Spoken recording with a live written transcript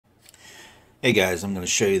Hey guys, I'm going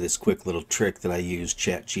to show you this quick little trick that I use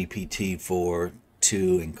Chatgpt for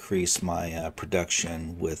to increase my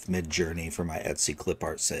production with Midjourney for my Etsy clip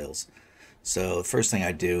art sales. So the first thing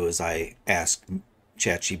I do is I ask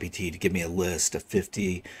Chatgpt to give me a list of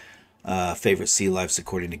 50 favorite sea lives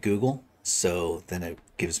according to Google. So then it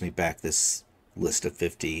gives me back this list of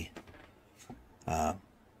 50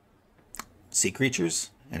 sea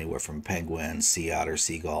creatures, anywhere from penguin, sea otter,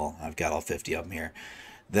 seagull. I've got all 50 of them here.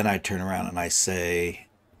 Then I turn around and I say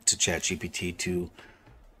to ChatGPT to,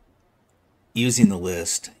 using the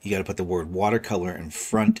list, you got to put the word watercolor in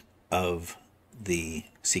front of the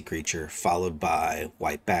sea creature, followed by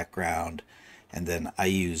white background, and then I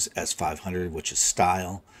use S500, which is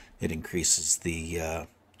style. It increases the kind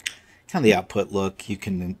of the output look. You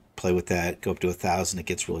can play with that, go up to 1,000. It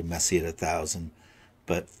gets really messy at 1,000,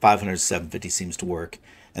 but 500 to 750 seems to work.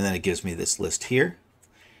 And then it gives me this list here,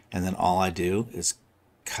 and then all I do is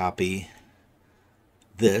copy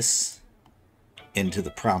this into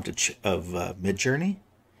the prompt of Midjourney,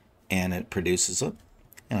 and it produces it.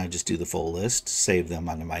 And I just do the full list, save them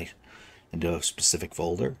into a specific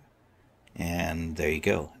folder, and there you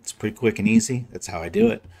go. It's pretty quick and easy. That's how I do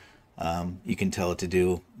it. You can tell it to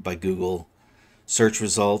do by Google search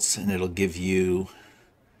results, and it'll give you,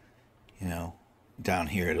 down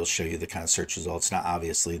here it'll show you the kind of search results. Now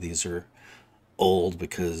obviously these are old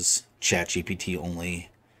because ChatGPT only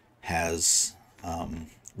has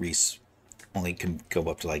only can go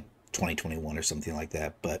up to like 2021 or something like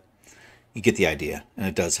that, but you get the idea, and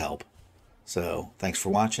it does help. So thanks for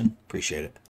watching. Appreciate it.